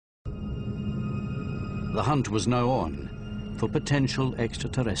The hunt was now on for potential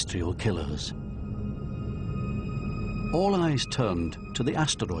extraterrestrial killers. All eyes turned to the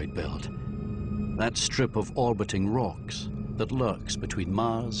asteroid belt, that strip of orbiting rocks that lurks between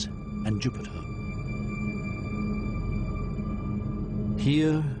Mars and Jupiter.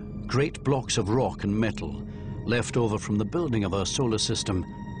 Here, great blocks of rock and metal, left over from the building of our solar system,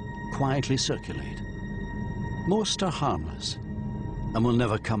 quietly circulate. Most are harmless and will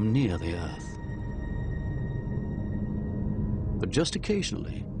never come near the Earth. But just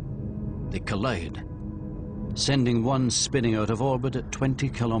occasionally, they collide, sending one spinning out of orbit at 20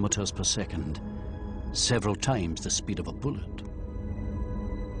 kilometers per second, several times the speed of a bullet.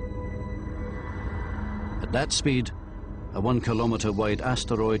 At that speed, a 1 kilometer wide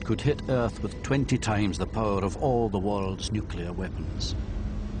asteroid could hit Earth with 20 times the power of all the world's nuclear weapons.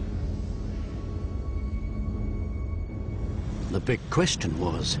 The big question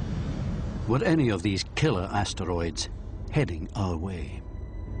was, were any of these killer asteroids heading our way?